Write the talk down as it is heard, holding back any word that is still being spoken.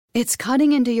It's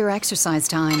cutting into your exercise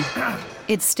time.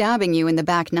 It's stabbing you in the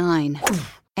back nine.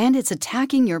 And it's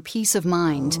attacking your peace of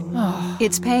mind.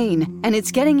 It's pain, and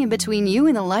it's getting in between you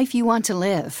and the life you want to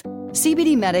live.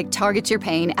 CBD Medic targets your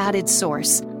pain at its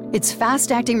source. It's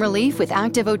fast-acting relief with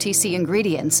active OTC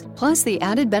ingredients, plus the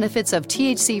added benefits of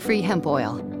THC-free hemp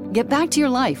oil. Get back to your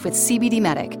life with CBD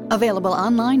Medic, available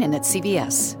online and at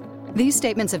CVS. These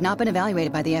statements have not been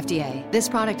evaluated by the FDA. This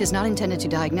product is not intended to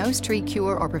diagnose, treat,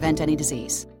 cure, or prevent any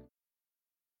disease.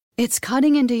 It's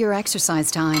cutting into your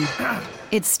exercise time.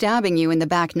 It's stabbing you in the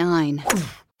back nine.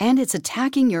 And it's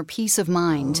attacking your peace of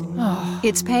mind.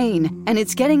 It's pain, and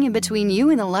it's getting in between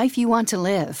you and the life you want to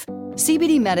live.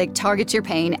 CBD Medic targets your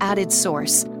pain at its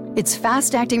source. It's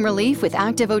fast-acting relief with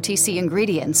active OTC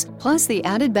ingredients, plus the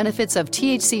added benefits of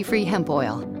THC-free hemp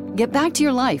oil. Get back to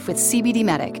your life with CBD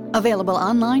Medic, available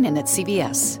online and at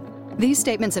CVS. These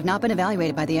statements have not been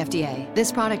evaluated by the FDA.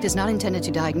 This product is not intended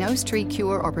to diagnose, treat,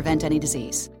 cure, or prevent any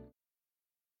disease.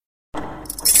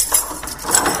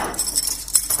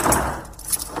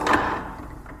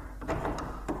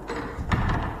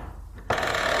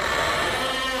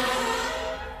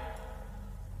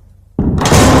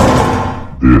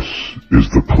 This is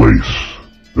the place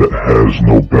that has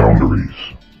no boundaries,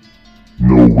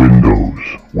 no windows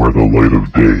where the light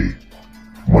of day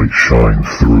might shine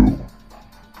through.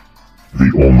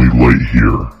 The only light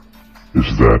here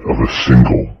is that of a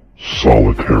single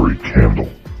solitary candle,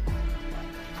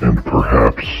 and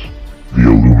perhaps the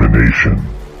illumination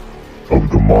of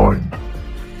the mind.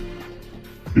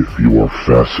 If you are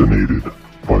fascinated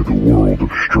by the world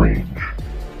of strange,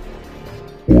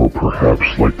 or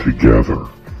perhaps like to gather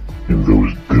in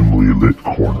those dimly lit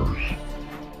corners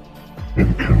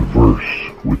and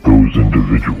converse with those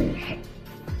individuals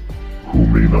who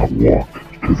may not walk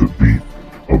to the beat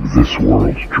of this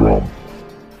world's drum,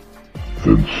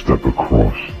 then step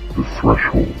across the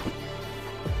threshold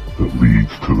that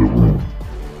leads to the room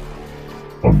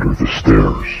under the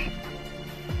stairs.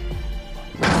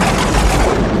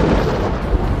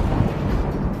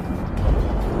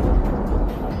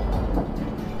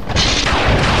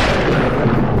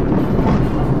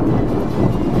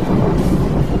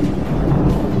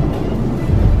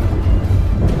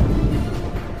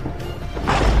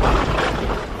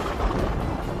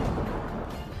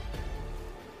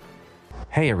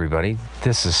 Hey everybody,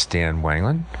 this is Stan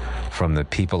Wanglund from the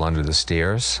People Under the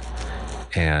Stairs,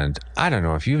 and I don't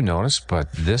know if you've noticed,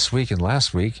 but this week and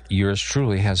last week, yours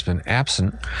truly has been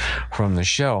absent from the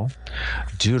show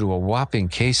due to a whopping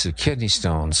case of kidney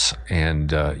stones,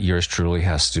 and yours truly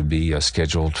has to be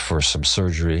scheduled for some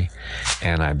surgery,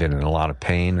 and I've been in a lot of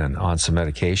pain and on some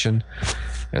medication.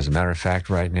 As a matter of fact,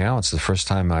 right now, it's the first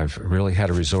time I've really had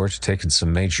to resort to taking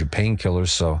some major painkillers,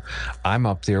 so I'm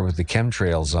up there with the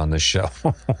chemtrails on the show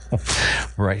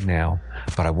right now.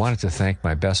 But I wanted to thank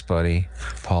my best buddy,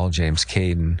 Paul James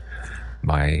Caden,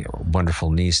 my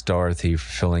wonderful niece, Dorothy, for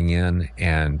filling in,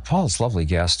 and Paul's lovely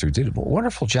guest who did a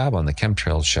wonderful job on the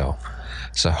chemtrails show.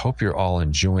 So I hope you're all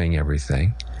enjoying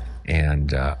everything,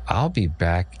 and I'll be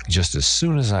back just as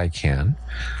soon as I can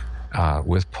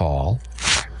with Paul.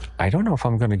 I don't know if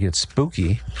I'm going to get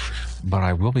spooky, but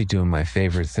I will be doing my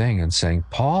favorite thing and saying,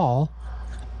 Paul.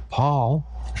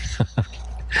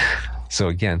 So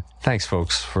again, thanks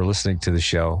folks for listening to the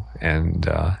show, and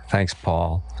thanks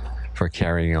Paul for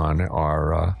carrying on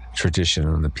our tradition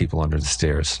on the People Under the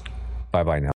Stairs.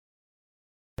 Bye-bye now.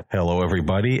 Hello,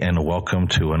 everybody, and welcome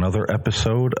to another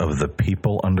episode of The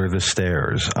People Under the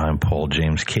Stairs. I'm Paul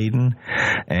James Caden,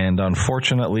 and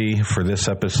unfortunately for this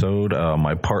episode,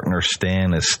 my partner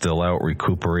Stan is still out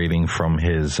recuperating from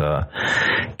his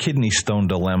kidney stone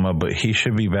dilemma, but he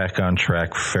should be back on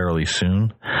track fairly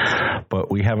soon. But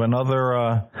we have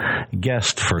another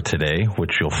guest for today,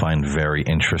 which you'll find very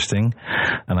interesting,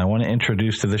 and I want to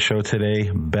introduce to the show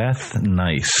today Beth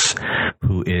Nice,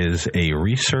 who is a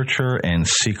researcher and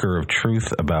seeker of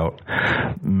truth about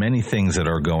many things that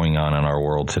are going on in our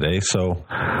world today. So,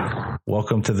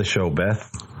 welcome to the show,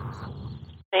 Beth.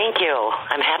 Thank you.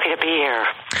 I'm happy to be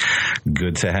here.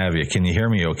 Good to have you. Can you hear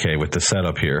me okay with the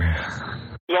setup here?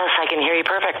 Yes, I can hear you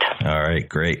perfect. All right,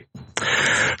 great.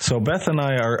 So, Beth and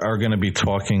I are going to be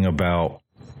talking about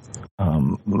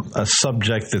a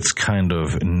subject that's kind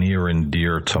of near and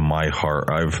dear to my heart.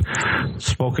 I've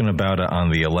spoken about it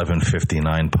on the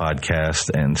 1159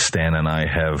 podcast, and Stan and I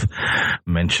have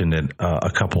mentioned it a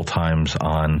couple times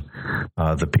on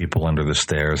the People Under the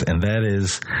Stairs, and that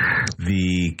is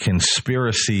the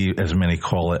conspiracy, as many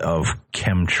call it, of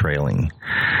chemtrailing.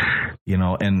 You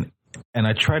know, and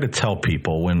I try to tell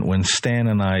people when Stan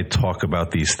and I talk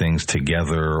about these things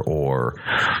together or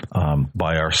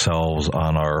by ourselves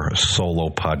on our solo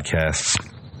podcasts,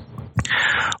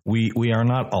 we are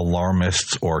not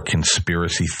alarmists or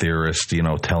conspiracy theorists,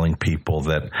 telling people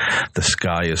that the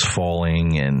sky is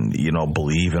falling and,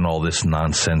 believe in all this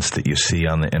nonsense that you see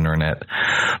on the internet.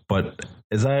 But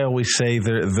as I always say,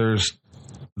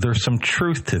 there's some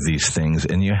truth to these things,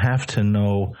 and you have to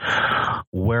know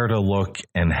where to look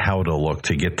and how to look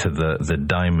to get to the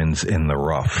diamonds in the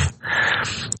rough.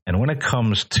 And when it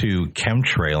comes to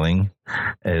chemtrailing,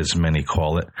 as many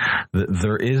call it,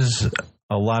 there is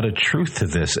a lot of truth to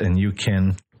this, and you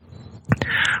can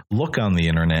look on the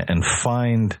internet and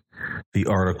find the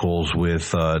articles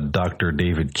with Dr.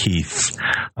 David Keith,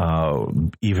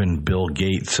 even Bill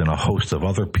Gates, and a host of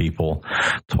other people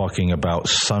talking about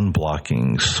sun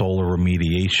blocking, solar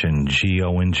remediation,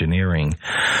 geoengineering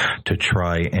to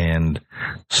try and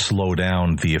slow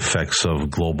down the effects of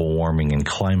global warming and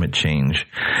climate change.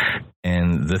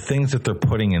 And the things that they're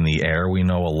putting in the air, we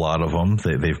know a lot of them.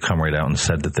 They've come right out and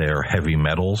said that they are heavy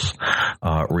metals,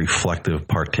 reflective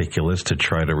particulates to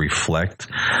try to reflect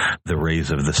the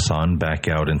rays of the sun back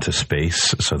out into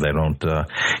space so they don't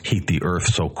heat the earth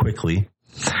so quickly.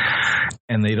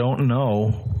 And they don't know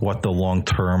what the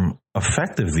long-term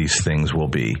effect of these things will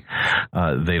be.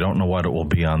 They don't know what it will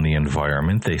be on the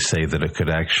environment. They say that it could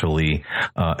actually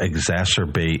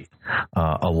exacerbate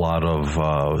a lot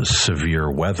of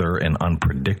severe weather and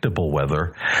unpredictable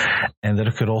weather, and that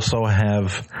it could also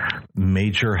have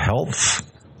major health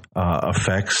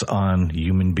effects on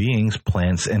human beings,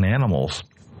 plants, and animals.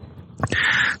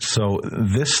 So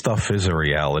this stuff is a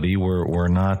reality. We're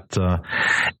not,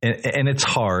 and it's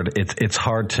hard. It's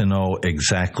hard to know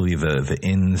exactly the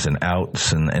ins and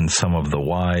outs and some of the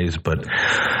whys, but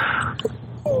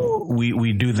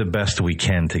we do the best we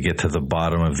can to get to the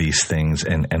bottom of these things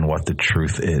and what the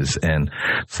truth is. And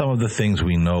some of the things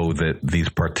we know that these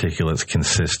particulates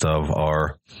consist of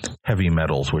are heavy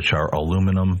metals, which are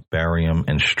aluminum, barium,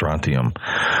 and strontium,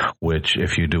 which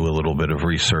if you do a little bit of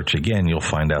research, again, you'll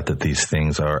find out that these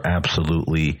things are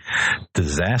absolutely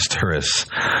disastrous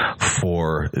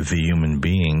for the human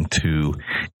being to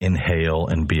inhale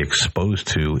and be exposed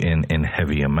to in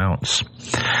heavy amounts.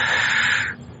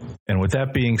 And with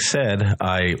that being said,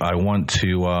 I want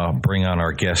to bring on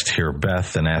our guest here,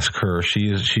 Beth, and ask her.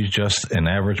 She's just an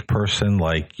average person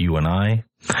like you and I.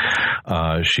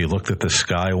 She looked at the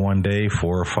sky one day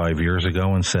 4 or 5 years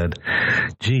ago and said,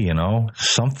 gee,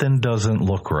 something doesn't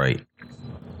look right.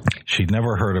 She'd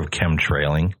never heard of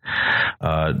chemtrailing.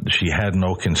 She had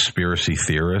no conspiracy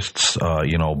theorists,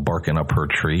 barking up her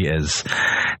tree as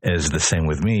the same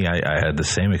with me. I had the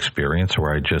same experience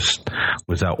where I just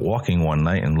was out walking one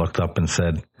night and looked up and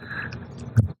said,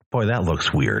 boy, that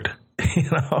looks weird.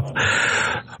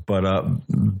 But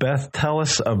Beth, tell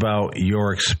us about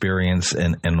your experience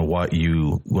and what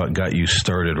got you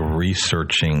started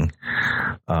researching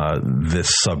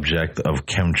this subject of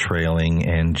chemtrailing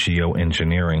and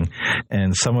geoengineering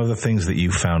and some of the things that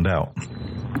you found out.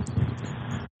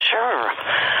 Sure.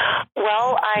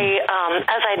 Well,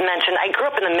 as I'd mentioned, I grew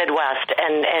up in the Midwest,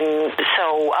 and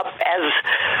so up as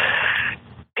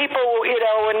people,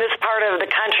 in this part of the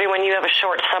country, when you have a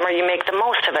short summer, you make the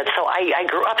most of it. So I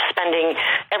grew up spending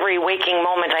every waking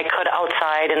moment I could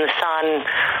outside in the sun,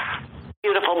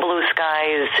 beautiful blue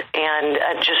skies,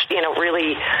 and just,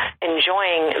 really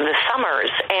enjoying the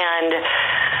summers. And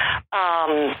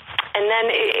then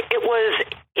it was,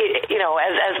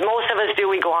 as most of us do,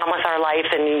 we go on with our life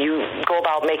and you go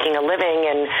about making a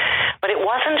living. But it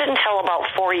wasn't until about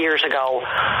 4 years ago,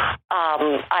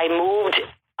 I moved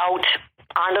out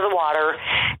onto the water,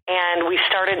 and we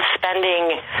started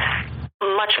spending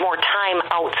much more time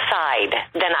outside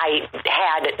than I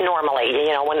had normally.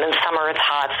 When in summer it's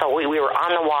hot, so we were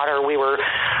on the water, we were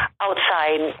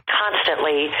outside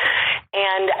constantly,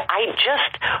 and I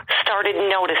just started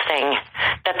noticing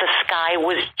that the sky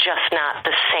was just not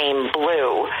the same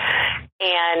blue.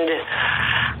 And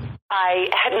I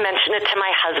had mentioned it to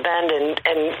my husband,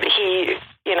 and he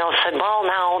said, well,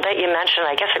 now that you mention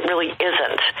it, I guess it really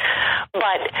isn't.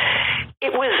 But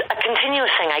it was a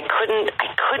continuous thing. I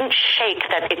couldn't shake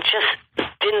that it just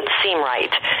didn't seem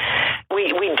right. We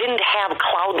didn't have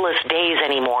cloudless days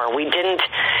anymore. We didn't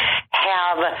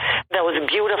have those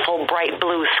beautiful bright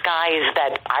blue skies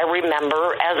that I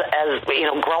remember as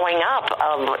growing up,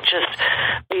 of just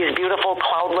these beautiful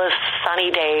cloudless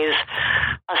sunny days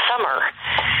of summer.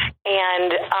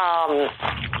 And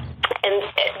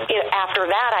after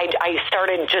that, I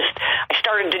started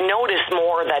to notice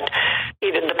more that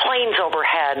the planes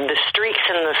overhead, the streaks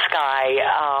in the sky,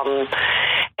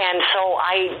 and so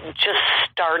I just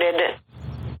started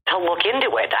to look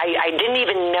into it. I didn't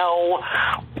even know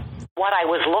what I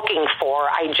was looking for.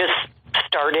 I just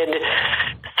started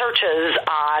searches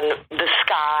on the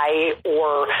sky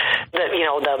or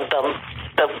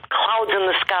the clouds in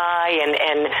the sky,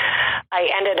 and I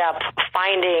ended up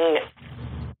finding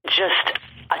just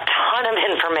a ton of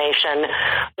information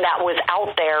that was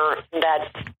out there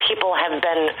that people have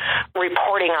been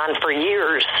reporting on for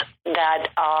years, that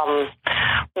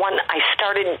when I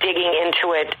started digging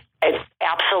into it, it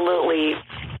absolutely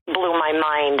blew my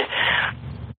mind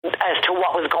as to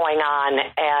what was going on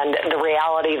and the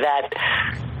reality that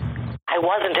I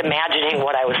wasn't imagining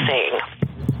what I was seeing.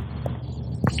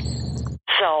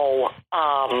 So,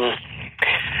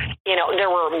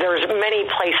 there's many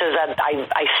places that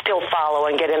I still follow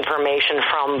and get information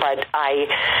from, but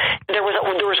there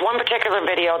was one particular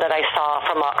video that I saw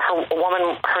from a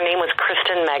woman. Her name was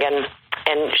Kristen Megan,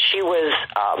 and she was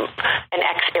an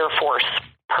ex-Air Force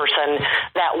person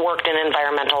that worked in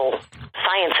environmental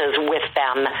sciences with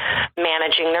them,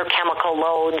 managing their chemical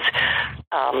loads,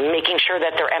 making sure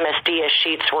that their MSDS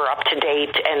sheets were up to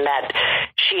date, and that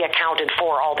she accounted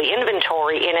for all the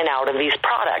inventory in and out of these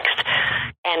products.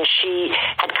 And she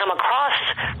had come across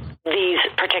these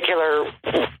particular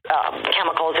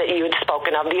chemicals that you had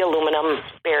spoken of, the aluminum,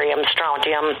 barium,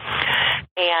 strontium,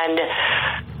 and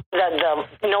the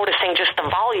noticing just the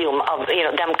volume of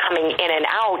them coming in and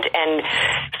out. And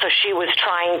so she was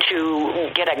trying to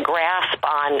get a grasp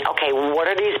on, okay, what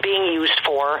are these being used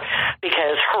for?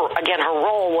 Because her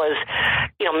role was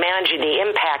managing the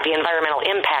environmental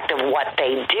impact of what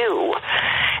they do.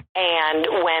 And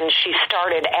when she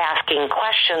started asking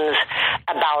questions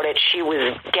about it, she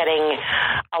was getting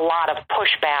a lot of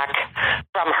pushback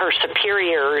from her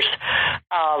superiors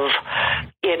of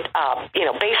it,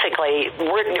 basically,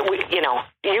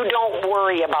 you don't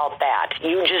worry about that.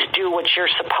 You just do what you're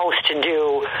supposed to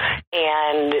do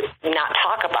and not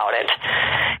talk about it.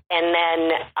 And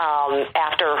then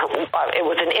after it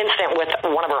was an incident with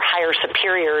one of her higher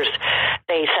superiors,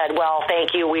 they said, well,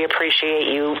 thank you. We appreciate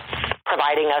you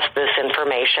providing us this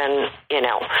information,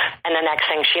 and the next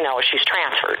thing she knows, she's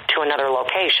transferred to another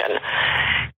location.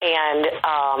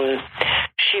 And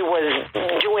she was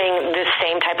doing this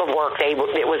same type of work. It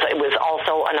was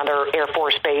also another Air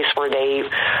Force base where they,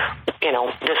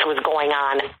 this was going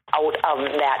on out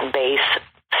of that base.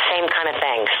 Same kind of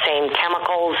thing, same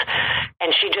chemicals,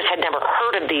 and she just had never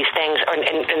heard of these things. And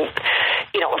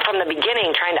from the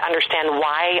beginning, trying to understand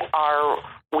why are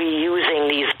we using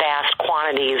these vast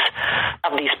quantities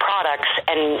of these products,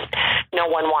 and no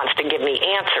one wants to give me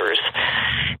answers.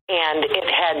 And it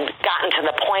had gotten to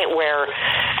the point where,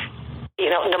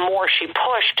 the more she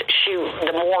pushed,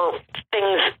 the more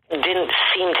things didn't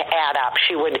seem to add up.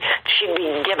 She'd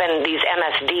be given these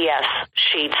MSDS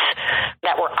sheets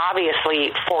that were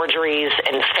obviously forgeries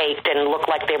and faked and looked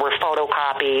like they were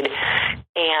photocopied.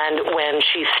 And when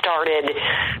she started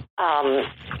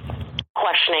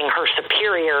questioning her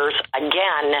superiors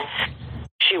again,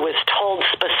 she was told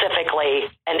specifically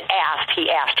and he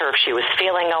asked her if she was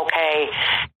feeling okay,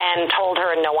 and told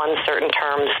her in no uncertain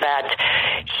terms that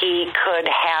he could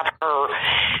have her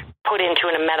put into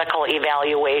a medical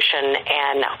evaluation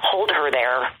and hold her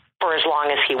there for as long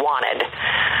as he wanted.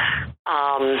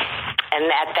 And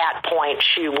at that point,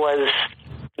 she was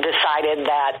decided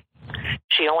that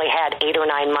she only had 8 or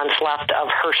 9 months left of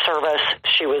her service.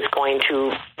 She was going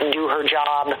to do her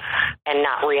job and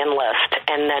not re-enlist.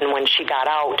 And then when she got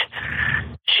out,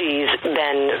 she's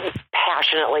been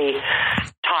passionately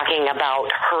talking about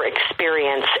her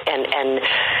experience and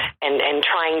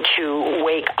trying to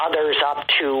wake others up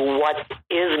to what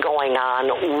is going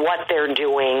on, what they're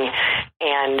doing,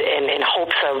 and in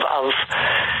hopes of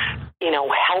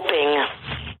helping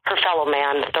her fellow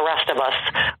man, the rest of us,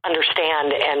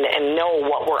 understand and know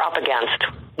what we're up against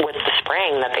with the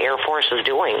spraying that the Air Force is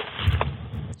doing.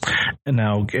 And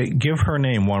now, give her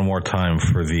name one more time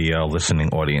for the listening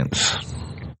audience.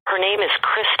 Her name is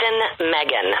Kristen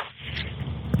Megan.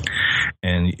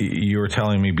 And you were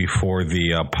telling me before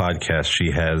the podcast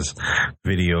she has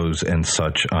videos and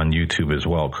such on YouTube as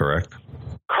well, correct?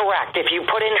 Correct. If you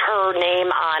put in her name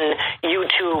on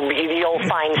YouTube, you'll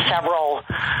find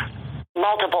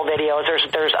multiple videos.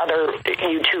 There's other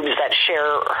YouTubes that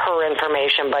share her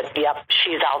information, but yep,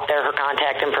 she's out there. Her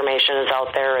contact information is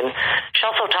out there, and she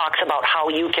also talks about how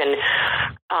you can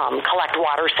collect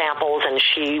water samples, and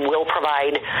she will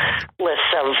provide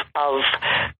lists of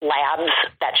labs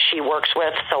that she works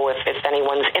with. So if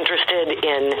anyone's interested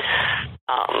in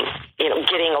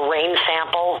getting a rain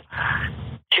sample,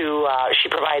 she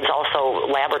provides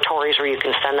also laboratories where you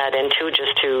can send that into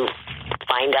just to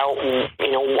find out,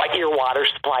 what your water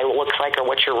supply looks like or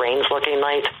what your rain's looking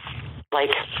like.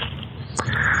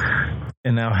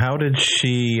 And now, how did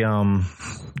she,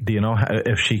 do you know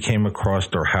if she came across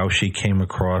or how she came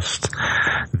across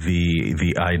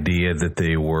the idea that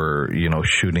they were,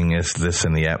 shooting this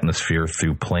in the atmosphere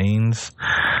through planes.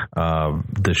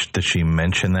 Does she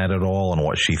mention that at all and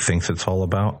what she thinks it's all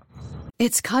about?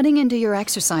 It's cutting into your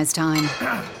exercise time.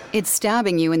 It's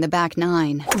stabbing you in the back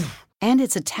nine. And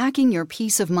it's attacking your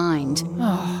peace of mind.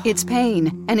 It's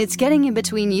pain, and it's getting in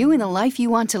between you and the life you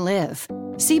want to live.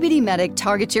 CBD Medic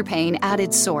targets your pain at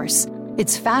its source.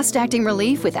 It's fast-acting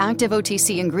relief with active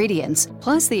OTC ingredients,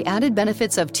 plus the added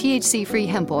benefits of THC-free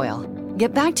hemp oil.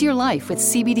 Get back to your life with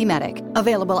CBD Medic,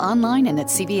 available online and at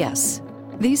CVS.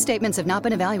 These statements have not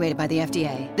been evaluated by the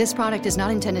FDA. This product is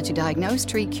not intended to diagnose,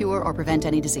 treat, cure, or prevent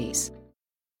any disease.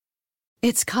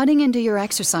 It's cutting into your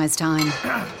exercise time.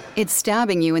 It's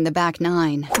stabbing you in the back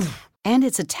nine. And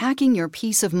it's attacking your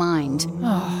peace of mind.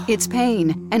 It's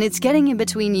pain, and it's getting in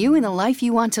between you and the life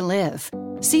you want to live.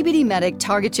 CBD Medic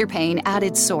targets your pain at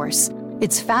its source.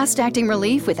 It's fast-acting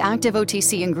relief with active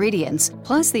OTC ingredients,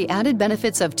 plus the added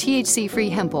benefits of THC-free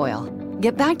hemp oil.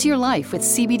 Get back to your life with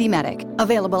CBD Medic,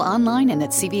 available online and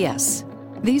at CVS.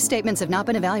 These statements have not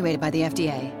been evaluated by the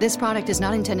FDA. This product is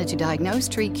not intended to diagnose,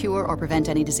 treat, cure, or prevent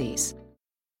any disease.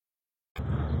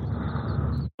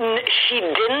 She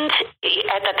didn't,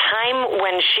 at the time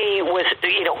when she was,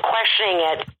 questioning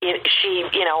it, she,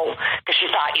 because she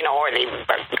thought, are they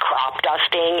crop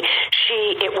dusting?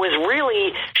 She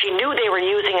knew they were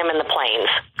using them in the planes,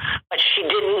 but she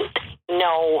didn't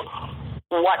know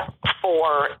what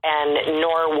for, and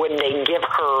nor would they give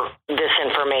her this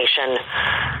information,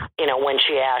 when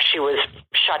she asked. She was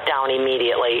shut down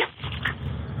immediately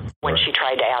when she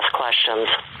tried to ask questions.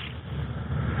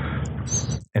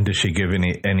 And does she give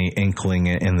any inkling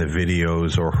in the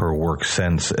videos or her work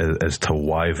sense as to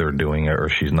why they're doing it, or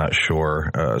she's not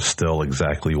sure still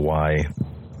exactly why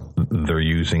they're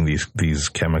using these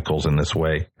chemicals in this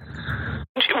way?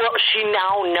 Well, she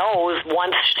now knows.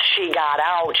 Once she got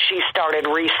out, she started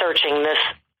researching this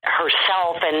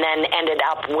herself and then ended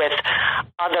up with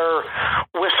other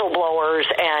whistleblowers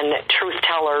and truth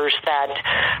tellers that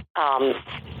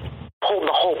pulled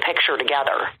the whole picture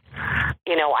together.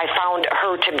 I found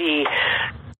her to be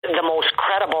the most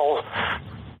credible,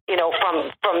 from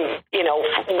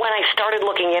when I started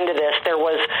looking into this, it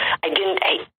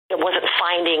wasn't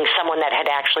finding someone that had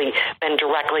actually been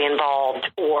directly involved,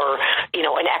 or,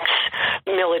 an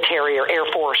ex-military or Air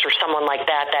Force or someone like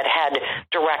that had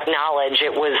direct knowledge.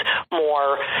 It was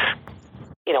more,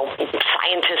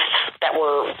 scientists that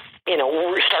were,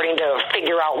 starting to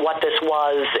figure out what this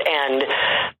was. And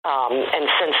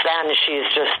since then, she's,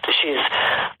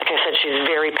 like I said, she's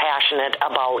very passionate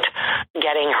about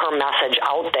getting her message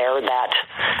out there that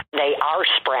they are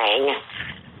spraying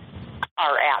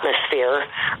our atmosphere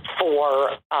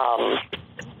for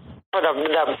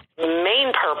the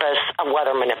main purpose of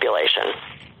weather manipulation.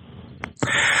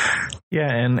 Yeah,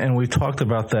 and we talked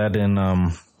about that in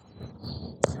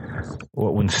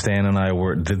when Stan and I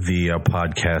did the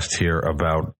podcast here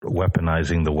about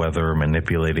weaponizing the weather,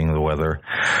 manipulating the weather.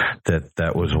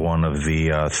 That was one of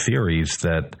the theories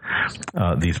that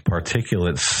these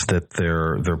particulates that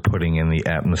they're putting in the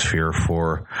atmosphere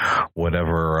for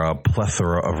whatever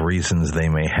plethora of reasons they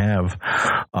may have.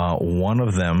 One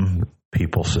of them,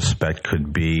 people suspect,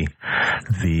 could be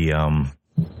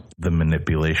the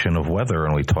manipulation of weather.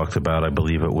 And we talked about, I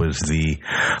believe it was the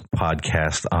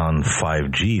podcast on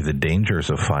 5G, the dangers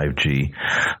of 5G,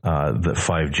 that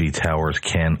 5G towers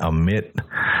can emit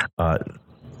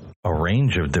a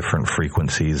range of different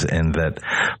frequencies, and that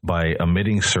by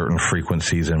emitting certain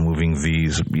frequencies and moving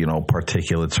these,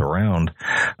 particulates around,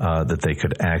 that they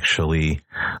could actually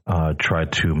try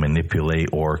to manipulate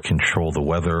or control the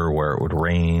weather, where it would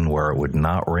rain, where it would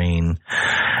not rain.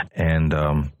 And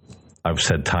I've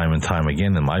said time and time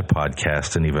again in my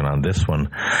podcast, and even on this one,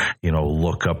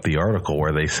 look up the article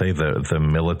where they say the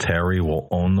military will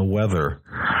own the weather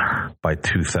by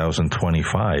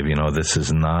 2025.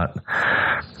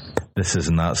 This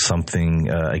is not something,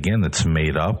 again, that's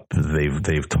made up.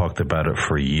 They've talked about it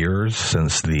for years,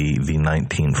 since the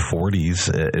 1940s,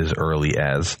 as early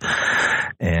as.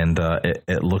 And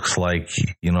it looks like,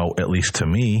 at least to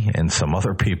me and some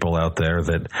other people out there,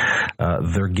 that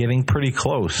they're getting pretty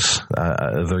close.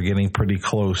 They're getting pretty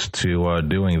close to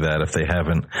doing that, if they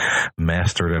haven't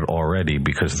mastered it already,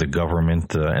 because the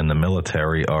government and the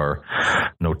military are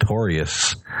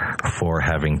notorious for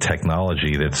having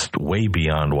technology that's way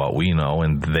beyond what we know,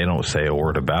 and they don't say a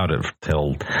word about it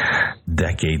till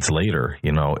decades later,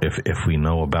 if we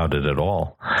know about it at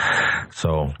all.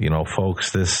 So,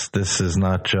 folks, this is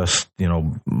not just,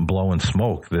 blowing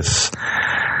smoke. This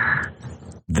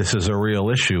this is a real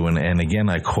issue. And again,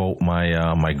 I quote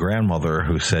my grandmother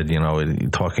who said,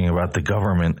 talking about the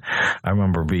government, I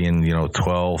remember being,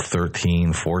 12,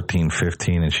 13, 14,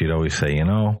 15, and she'd always say,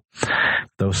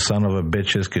 those son of a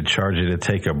bitches could charge you to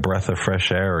take a breath of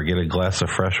fresh air or get a glass of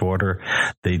fresh water.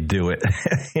 They'd do it,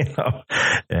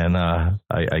 And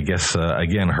I guess,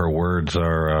 again, her words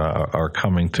are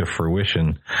coming to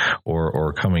fruition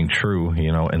or coming true,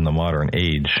 in the modern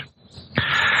age.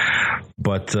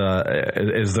 But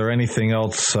is there anything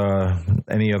else,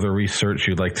 any other research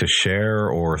you'd like to share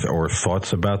or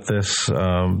thoughts about this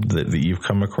that you've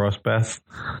come across, Beth?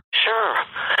 Sure.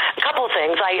 A couple of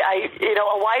things.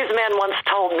 A wise man once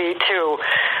told me, too,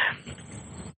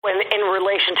 when in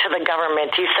relation to the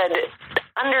government, he said,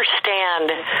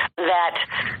 understand that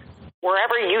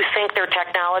wherever you think their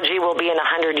technology will be in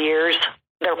 100 years,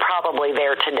 they're probably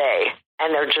there today.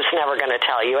 And they're just never going to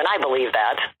tell you. And I believe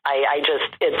that.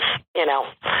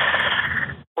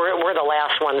 We're the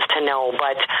last ones to know.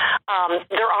 But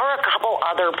there are a couple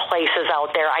other places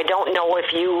out there. I don't know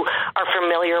if you are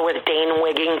familiar with Dane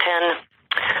Wigington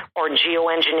or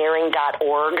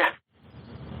geoengineering.org.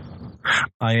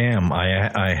 I am.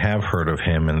 I have heard of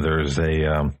him, and there's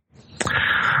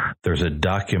a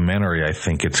documentary, I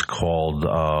think it's called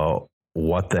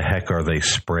What the Heck Are They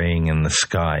Spraying in the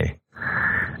Sky?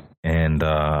 And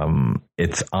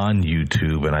it's on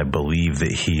YouTube, and I believe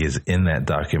that he is in that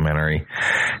documentary.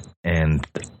 And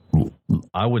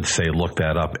I would say look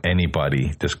that up.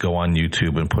 Anybody, just go on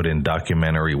YouTube and put in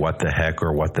documentary, what the heck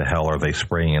or what the hell are they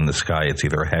spraying in the sky? It's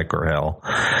either heck or hell.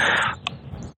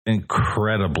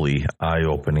 Incredibly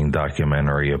eye-opening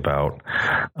documentary about,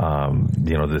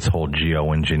 this whole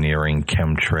geoengineering,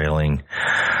 chemtrailing.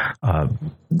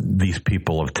 These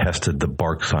people have tested the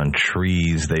barks on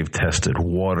trees. They've tested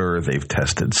water. They've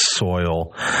tested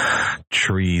soil,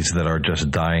 trees that are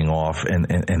just dying off,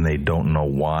 and they don't know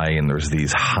why. And there's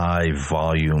these high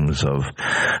volumes of,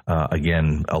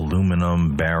 again,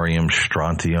 aluminum, barium,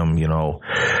 strontium,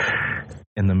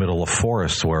 in the middle of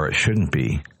forests where it shouldn't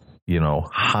be.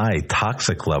 High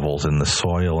toxic levels in the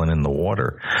soil and in the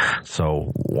water.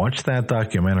 So watch that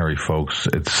documentary, folks.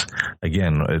 It's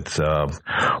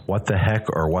what the heck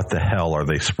or what the hell are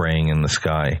they spraying in the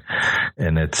sky?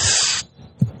 And if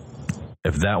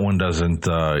that one doesn't,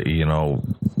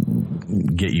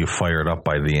 get you fired up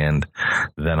by the end,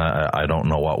 then I don't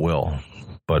know what will.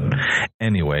 But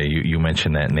anyway, you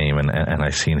mentioned that name, and I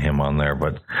seen him on there,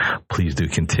 but please do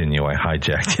continue. I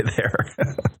hijacked you there.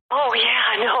 Oh,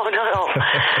 yeah, no.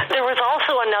 There was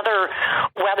also another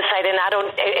website, and I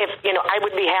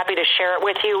would be happy to share it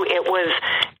with you.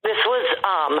 This was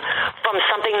from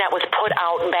something that was put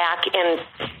out back in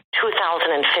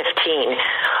 2015,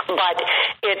 but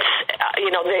it's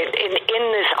in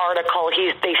this article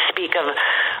they speak of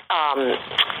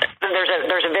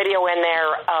there's a video in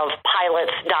there of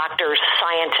pilots, doctors,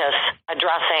 scientists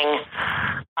addressing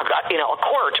a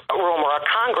courtroom or a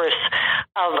Congress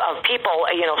of people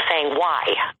saying why.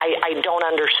 I don't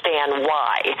understand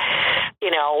why,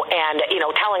 and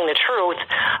telling the truth,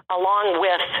 along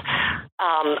with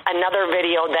another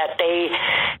video that they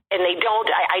don't.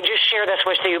 I just share this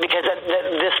with you because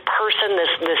this person,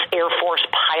 this Air Force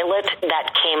pilot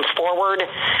that came forward,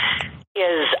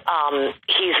 is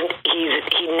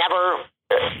he never,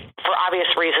 for obvious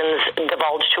reasons,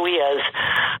 divulged who he is.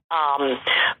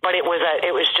 But it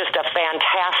was just a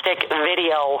fantastic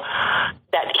video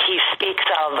that he speaks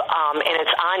of, and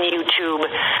it's on YouTube.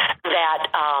 That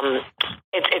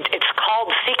it's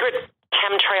called Secret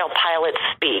Chemtrail Pilot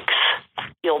Speaks.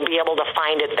 You'll be able to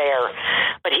find it there.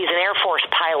 But he's an Air Force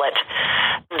pilot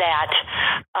that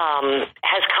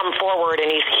has come forward,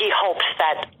 and he hopes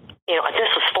that,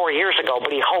 this was 4 years ago,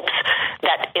 but he hopes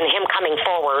that in him coming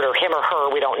forward, or him or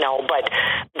her, we don't know, but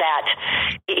that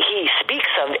he speaks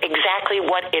of exactly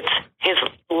what his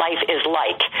life is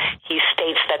like. He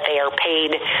states that they're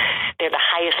the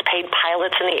highest paid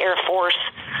pilots in the Air Force,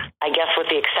 I guess with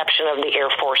the exception of the Air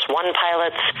Force One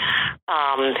pilots.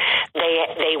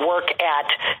 They work at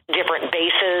different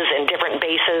bases, and different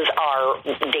bases are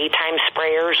daytime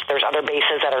sprayers. There's other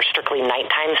bases that are strictly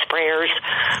nighttime sprayers.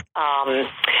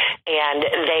 And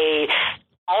they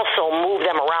also move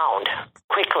them around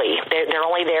quickly. They're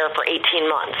only there for 18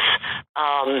 months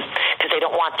because they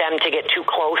don't want them to get too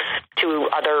close to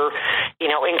other,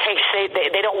 in case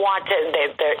they don't want to,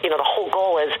 the whole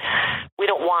goal is we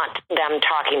don't want them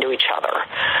talking to each other.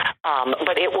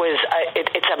 But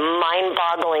it's a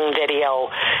mind-boggling video,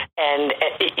 and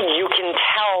you can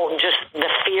tell just the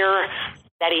fear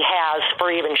that he has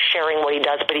for even sharing what he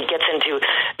does, but he gets into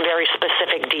very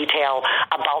specific detail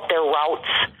about their routes,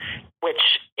 which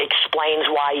explains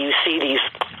why you see these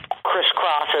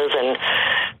crisscrosses and,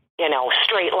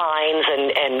 straight lines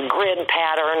and grid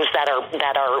patterns that are,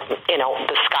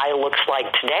 the sky looks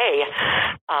like today.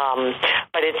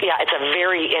 But it's a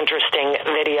very interesting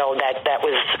video that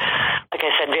was, like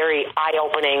I said, very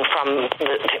eye-opening from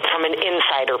an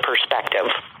insider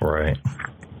perspective. Right.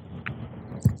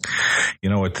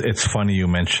 It's funny you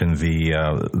mentioned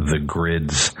the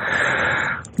grids,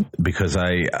 because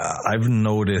I've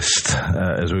noticed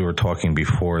as we were talking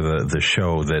before the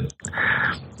show that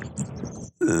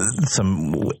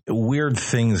some weird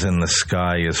things in the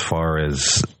sky as far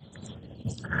as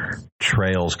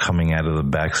trails coming out of the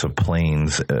backs of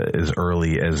planes as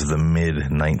early as the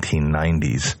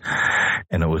mid-1990s.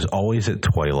 And it was always at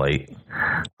twilight.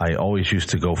 I always used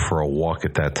to go for a walk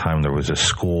at that time. There was a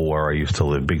school where I used to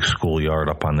live, big schoolyard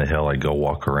up on the hill. I'd go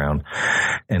walk around.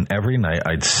 And every night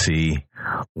I'd see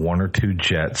one or two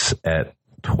jets at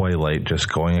twilight just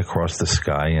going across the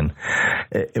sky. And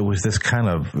it was this kind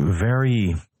of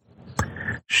very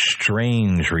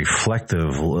strange,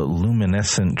 reflective,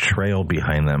 luminescent trail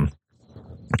behind them.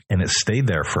 And it stayed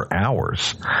there for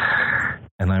hours.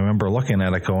 And I remember looking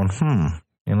at it going,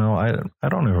 I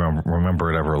don't even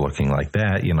remember it ever looking like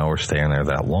that, or staying there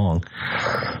that long.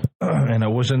 And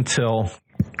it wasn't until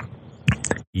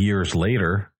years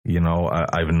later,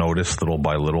 I've noticed little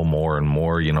by little more and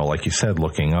more, like you said,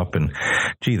 looking up and,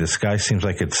 gee, the sky seems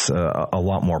like it's a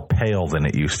lot more pale than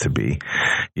it used to be.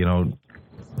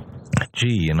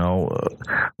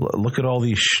 Look at all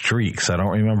these streaks. I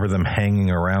don't remember them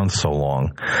hanging around so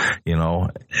long.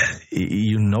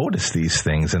 You notice these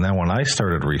things. And then when I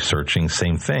started researching,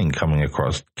 same thing, coming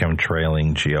across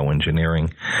chemtrailing,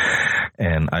 geoengineering.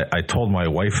 And I told my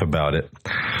wife about it.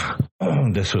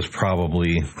 This was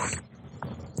probably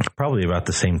about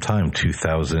the same time,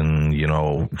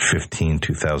 2015,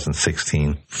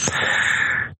 2016.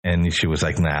 And she was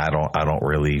like, nah, I don't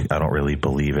really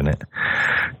believe in it.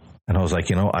 And I was like,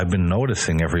 I've been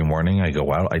noticing every morning I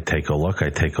go out, I take a look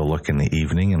in the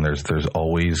evening, and there's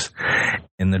always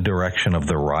in the direction of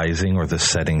the rising or the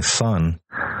setting sun,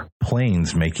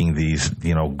 planes making these,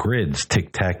 grids,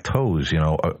 tic-tac-toes,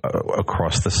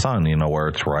 across the sun, where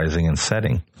it's rising and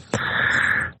setting.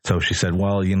 So she said,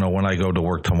 well, when I go to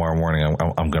work tomorrow morning,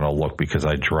 I'm going to look because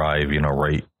I drive,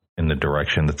 right in the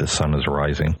direction that the sun is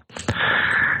rising.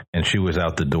 And she was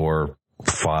out the door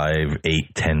 5,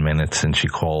 8, 10 minutes, and she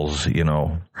calls me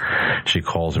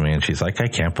and she's like, I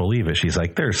can't believe it. She's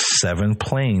like, there's 7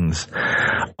 planes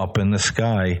up in the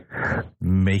sky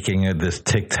making this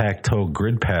tic-tac-toe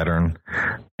grid pattern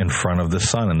in front of the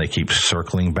sun, and they keep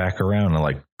circling back around and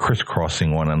like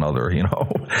crisscrossing one another,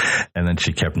 and then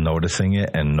she kept noticing it.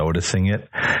 And,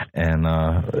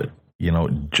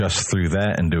 just through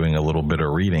that and doing a little bit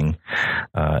of reading,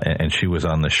 and she was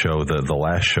on the show, the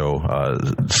last show,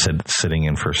 sitting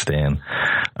in for Stan.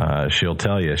 She'll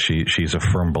tell you she's a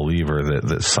firm believer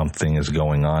that something is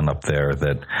going on up there,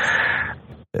 that,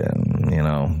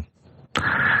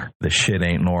 the shit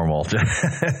ain't normal.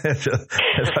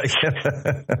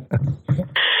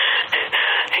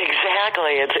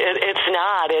 Exactly. It's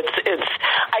not.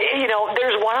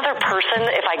 There's one other person,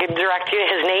 if I could direct you.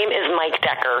 His name is Mike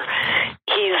Decker.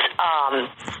 He's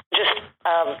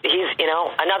he's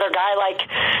another guy like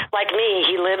me.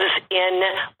 He lives in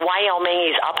Wyoming.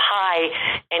 He's up high,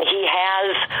 and he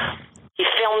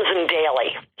films them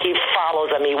daily. He follows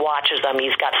them. He watches them.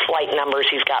 He's got flight numbers.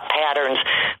 He's got patterns,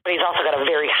 but he's also got a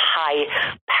very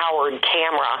high-powered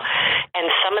camera.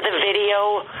 And some of the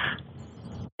video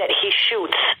that he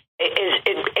shoots,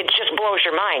 it just blows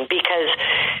your mind, because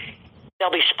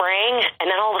they'll be spraying, and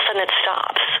then all of a sudden it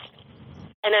stops.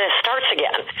 And then it starts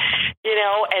again,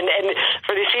 and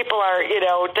for these people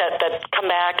that come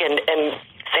back and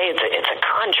say it's a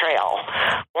contrail.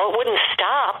 Well, it wouldn't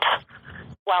stop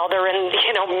while they're in,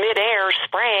 midair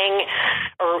spraying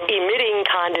or emitting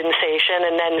condensation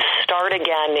and then start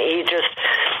again. He just,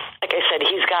 like I said,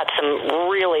 he's got some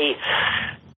really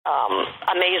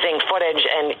amazing footage,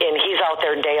 and he's out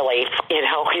there daily.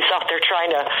 He's out there trying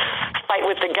to fight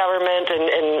with the government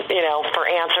and for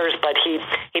answers, but he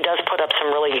does put up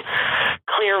some really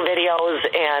clear videos,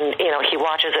 and he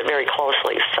watches it very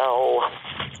closely. So,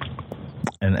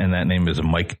 and that name is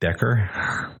Mike Decker?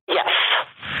 Yes.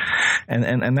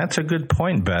 And that's a good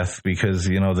point, Beth, because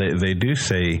they do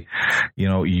say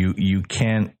you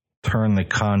can't turn the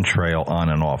contrail on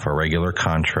and off. A regular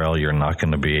contrail, you're not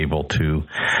going to be able to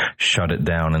shut it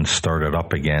down and start it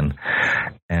up again.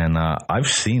 And I've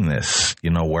seen this,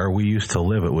 where we used to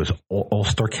live. It was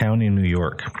Ulster County, New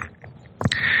York.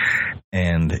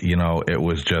 And, it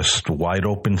was just wide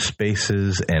open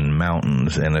spaces and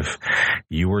mountains. And if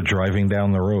you were driving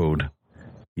down the road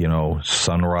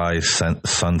sunrise,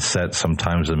 sunset,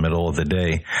 sometimes the middle of the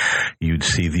day, you'd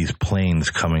see these planes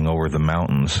coming over the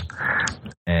mountains,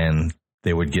 and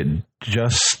they would get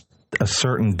just a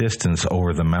certain distance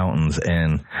over the mountains,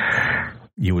 and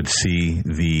you would see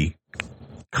the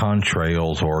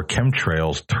contrails or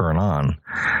chemtrails turn on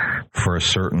for a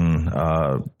certain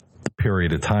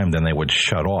period of time. Then they would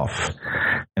shut off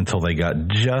until they got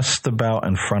just about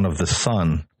in front of the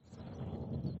sun.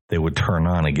 They would turn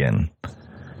on again.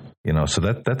 So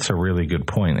that's a really good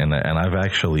point. And I've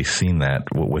actually seen that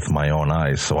with my own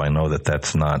eyes. So I know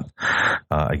that's not,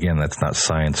 that's not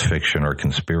science fiction or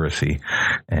conspiracy.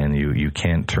 And you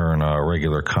can't turn a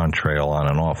regular contrail on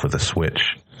and off with a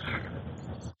switch.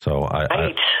 So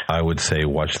I would say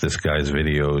watch this guy's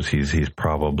videos. He's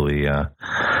probably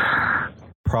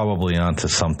onto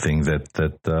something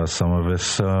that some of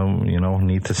us,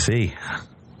 need to see.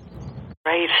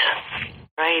 Right.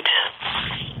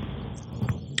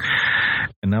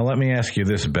 And now let me ask you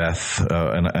this, Beth, in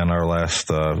our last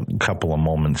couple of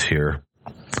moments here.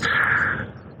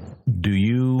 Do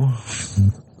you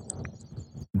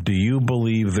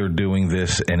believe they're doing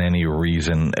this in any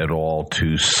reason at all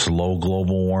to slow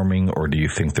global warming, or do you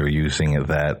think they're using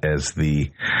that as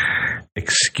the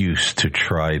excuse to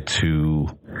try to,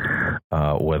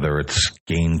 whether it's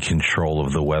gain control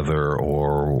of the weather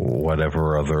or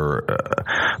whatever other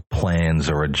plans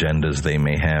or agendas they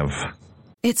may have?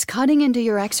 It's cutting into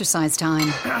your exercise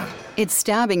time. It's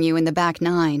stabbing you in the back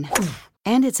nine.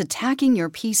 And it's attacking your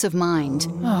peace of mind.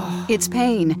 It's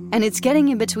pain, and it's getting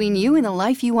in between you and the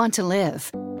life you want to live.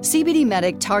 CBD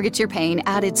Medic targets your pain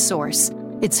at its source.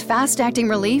 It's fast-acting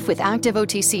relief with active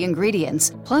OTC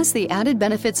ingredients, plus the added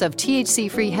benefits of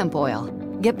THC-free hemp oil.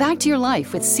 Get back to your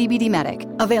life with CBD Medic,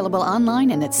 available online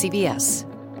and at CVS.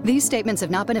 These statements have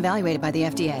not been evaluated by the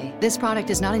FDA. This product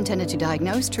is not intended to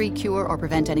diagnose, treat, cure, or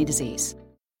prevent any disease.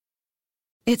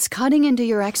 It's cutting into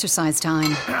your exercise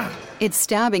time. It's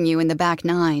stabbing you in the back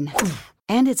nine.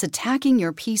 And it's attacking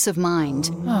your peace of mind.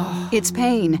 It's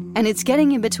pain, and it's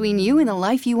getting in between you and the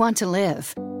life you want to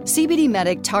live. CBD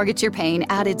Medic targets your pain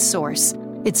at its source.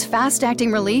 It's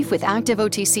fast-acting relief with active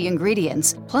OTC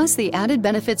ingredients, plus the added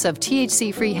benefits of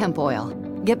THC-free hemp oil.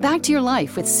 Get back to your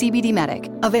life with CBD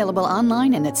Medic, available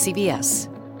online and at CVS.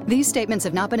 These statements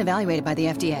have not been evaluated by the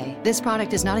FDA. This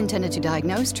product is not intended to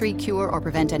diagnose, treat, cure, or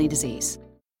prevent any disease.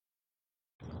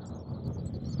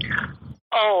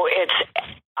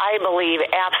 I believe,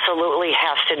 absolutely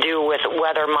has to do with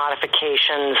weather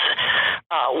modifications,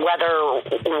 weather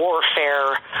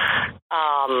warfare.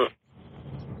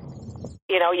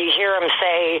 You hear them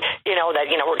say, that,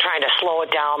 we're trying to slow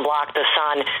it down, block the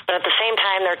sun. But at the same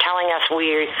time, they're telling us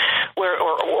we're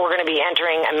going to be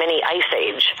entering a mini ice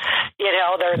age.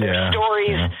 Their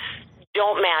stories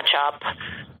don't match up.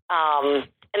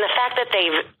 And the fact that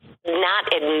they've not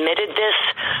admitted this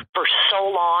for so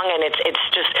long, and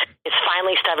it's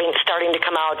finally starting to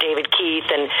come out. David Keith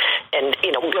and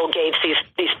Bill Gates,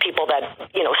 these people that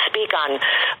speak on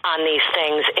these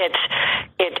things.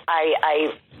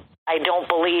 I don't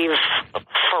believe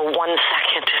for 1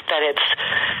 second that it's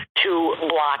to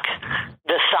block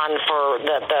the sun for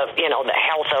the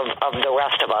health of the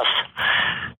rest of us.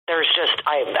 There's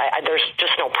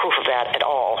just no proof of that at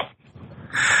all.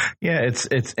 Yeah,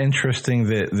 it's interesting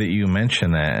that you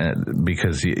mention that,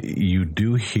 because you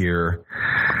do hear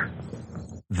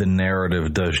the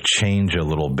narrative does change a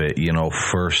little bit.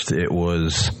 First it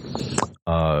was,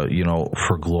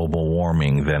 for global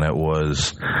warming, then it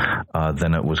was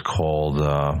called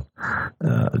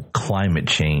climate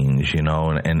change,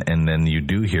 and then you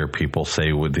do hear people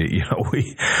say, with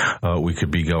we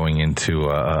could be going into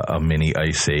a mini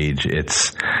ice age.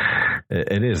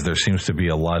 It is. There seems to be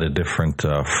a lot of different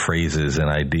phrases and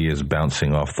ideas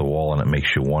bouncing off the wall, and it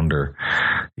makes you wonder,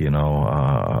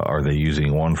 are they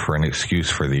using one for an excuse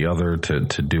for the other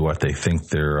to do what they think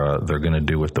they're going to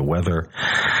do with the weather?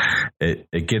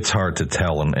 It gets hard to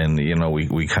tell, and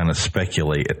we kind of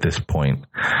speculate at this point.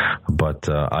 But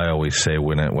I always say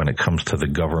when it comes to the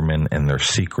government and their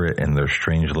secret and their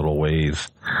strange little ways,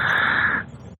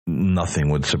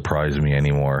 nothing would surprise me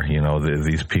anymore.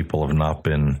 These people have not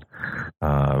been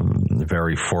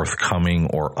very forthcoming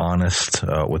or honest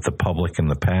with the public in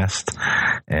the past,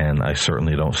 and I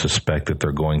certainly don't suspect that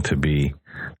they're going to be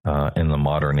in the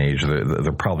modern age.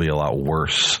 They're probably a lot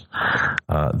worse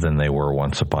than they were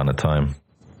once upon a time.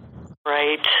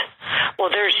 Right. Well,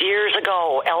 there's years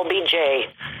ago, LBJ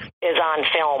is on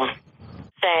film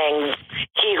saying,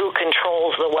 "He who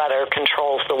controls the weather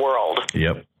controls the world."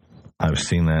 Yep. I've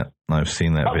seen that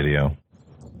video.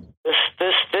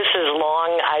 This is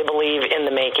long, I believe, in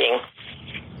the making.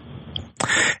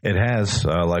 It has,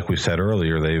 like we said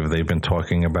earlier, they've been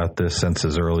talking about this since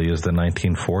as early as the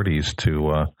 1940s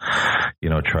to,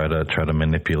 try to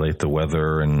manipulate the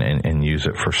weather and use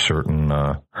it for certain,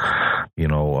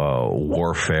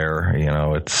 warfare.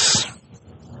 It's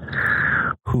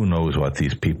who knows what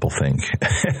these people think.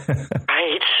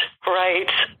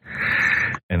 Right.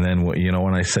 And then,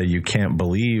 when I say you can't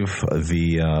believe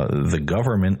the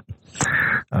government,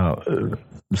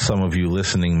 some of you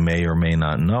listening may or may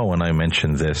not know, and I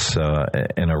mentioned this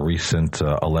in a recent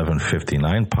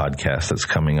 1159 podcast that's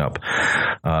coming up.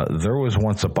 There was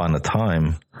once upon a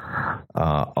time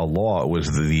a law.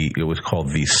 It was called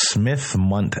the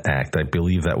Smith-Mundt Act. I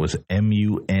believe that was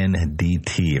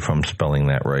M-U-N-D-T, if I'm spelling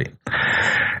that right.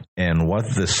 And what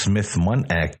the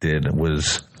Smith-Mundt Act did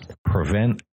was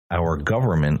prevent our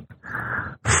government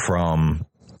from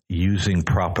using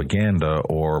propaganda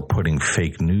or putting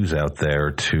fake news out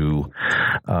there to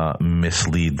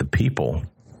mislead the people.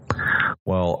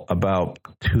 Well, about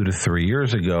 2 to 3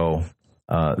 years ago,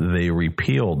 they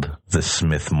repealed the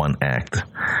Smith-Mundt Act.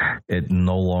 It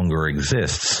no longer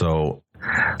exists. So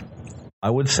I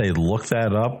would say look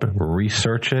that up,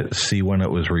 research it, see when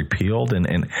it was repealed,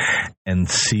 and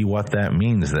see what that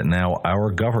means. That now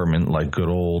our government, like good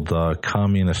old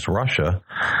communist Russia,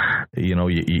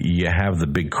 you have the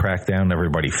big crackdown,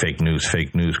 everybody fake news,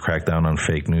 crackdown on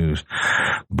fake news.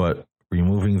 But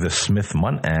removing the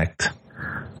Smith-Mundt Act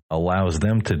allows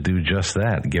them to do just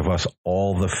that, give us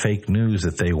all the fake news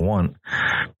that they want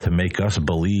to make us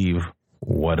believe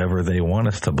whatever they want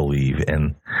us to believe.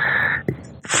 And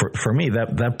for me,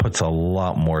 that puts a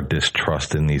lot more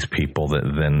distrust in these people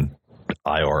than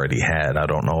I already had. I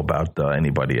don't know about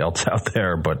anybody else out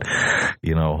there, but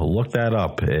look that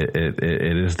up.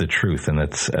 It is the truth, and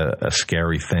it's a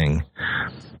scary thing.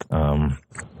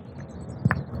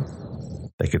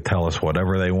 They could tell us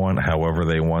whatever they want, however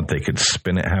they want. They could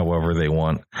spin it however they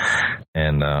want,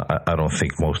 and I don't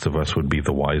think most of us would be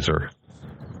the wiser.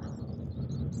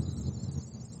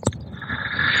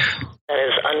 That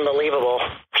is unbelievable.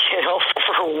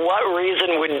 For what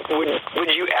reason would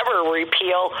you ever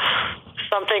repeal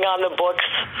something on the books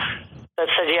that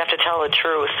says you have to tell the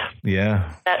truth?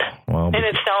 Yeah. That in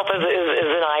itself is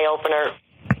an eye-opener.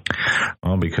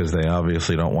 Well, because they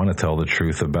obviously don't want to tell the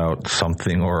truth about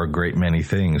something or a great many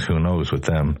things. Who knows with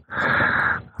them?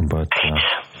 But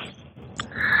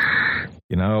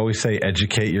I always say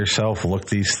educate yourself, look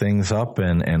these things up,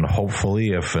 and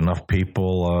hopefully if enough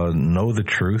people know the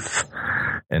truth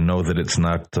and know that it's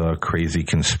not crazy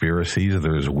conspiracies,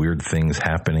 there's weird things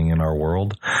happening in our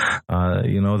world,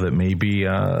 that maybe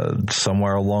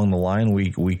somewhere along the line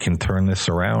we can turn this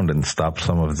around and stop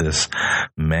some of this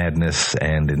madness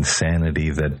and insanity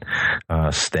that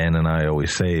Stan and I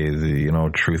always say,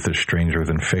 truth is stranger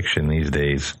than fiction these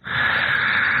days.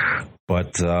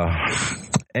 But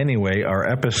anyway, our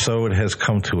episode has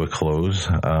come to a close.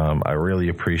 I really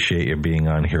appreciate you being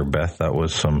on here, Beth. That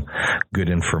was some good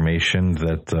information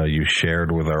that you shared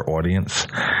with our audience,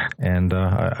 and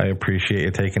I appreciate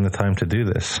you taking the time to do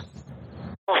this.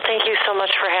 Well, thank you so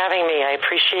much for having me. I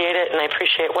appreciate it, and I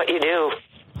appreciate what you do.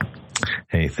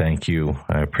 Hey, thank you.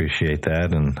 I appreciate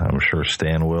that, and I'm sure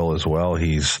Stan will as well.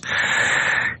 He's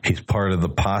part of the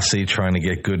posse trying to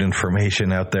get good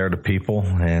information out there to people.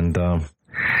 And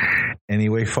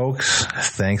anyway, folks,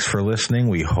 thanks for listening.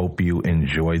 We hope you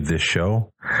enjoyed this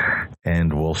show,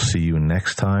 and we'll see you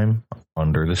next time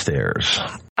Under the Stairs.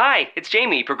 Hi, it's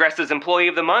Jamie, Progressive's Employee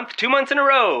of the Month, 2 months in a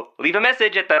row. Leave a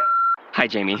message at the... Hi,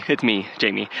 Jamie. It's me,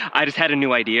 Jamie. I just had a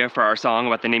new idea for our song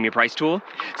about the Name Your Price tool.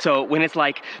 So when it's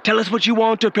like, tell us what you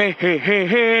want to pay, hey, hey,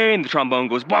 hey, and the trombone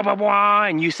goes, blah, blah, blah,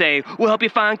 and you say, we'll help you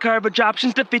find coverage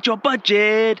options to fit your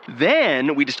budget.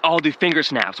 Then we just all do finger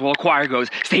snaps while a choir goes,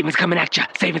 savings coming at ya,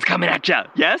 savings coming at ya.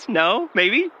 Yes? No?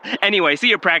 Maybe? Anyway, see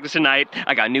your practice tonight.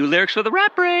 I got new lyrics for the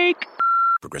rap break.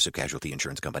 Progressive Casualty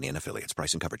Insurance Company and Affiliates.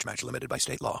 Price and coverage match limited by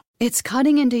state law. It's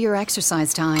cutting into your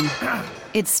exercise time.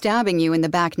 It's stabbing you in the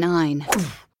back nine.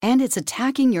 And it's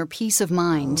attacking your peace of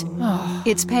mind.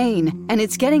 It's pain, and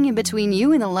it's getting in between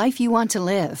you and the life you want to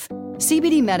live.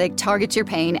 CBD Medic targets your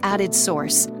pain at its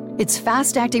source. It's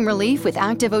fast-acting relief with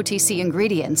active OTC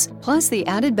ingredients, plus the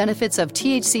added benefits of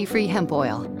THC-free hemp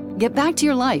oil. Get back to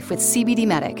your life with CBD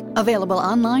Medic. Available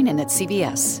online and at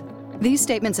CVS. These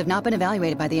statements have not been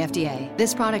evaluated by the FDA.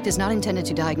 This product is not intended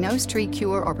to diagnose, treat,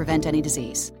 cure, or prevent any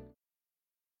disease.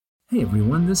 Hey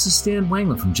everyone, this is Stan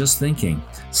Wangler from Just Thinking.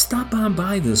 Stop on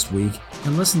by this week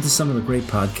and listen to some of the great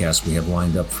podcasts we have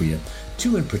lined up for you.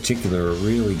 Two in particular are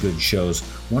really good shows.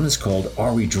 One is called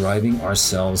Are We Driving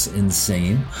Ourselves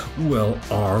Insane? Well,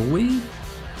 are we?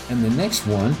 And the next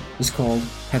one is called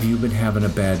Have You Been Having a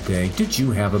Bad Day? Did you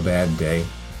have a bad day?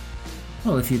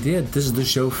 Well, if you did, this is the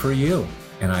show for you.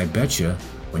 And I bet you,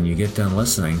 when you get done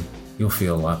listening, you'll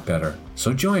feel a lot better.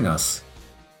 So join us.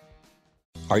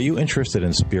 Are you interested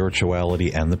in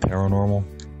spirituality and the paranormal?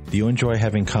 Do you enjoy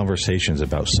having conversations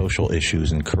about social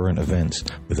issues and current events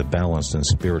with a balanced and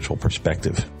spiritual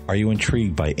perspective? Are you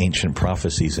intrigued by ancient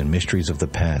prophecies and mysteries of the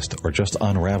past, or just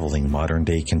unraveling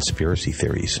modern-day conspiracy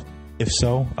theories? If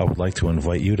so, I would like to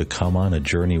invite you to come on a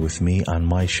journey with me on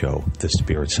my show, The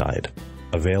Spirit Side,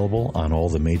 available on all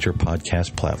the major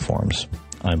podcast platforms.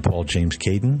 I'm Paul James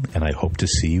Caden, and I hope to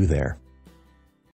see you there.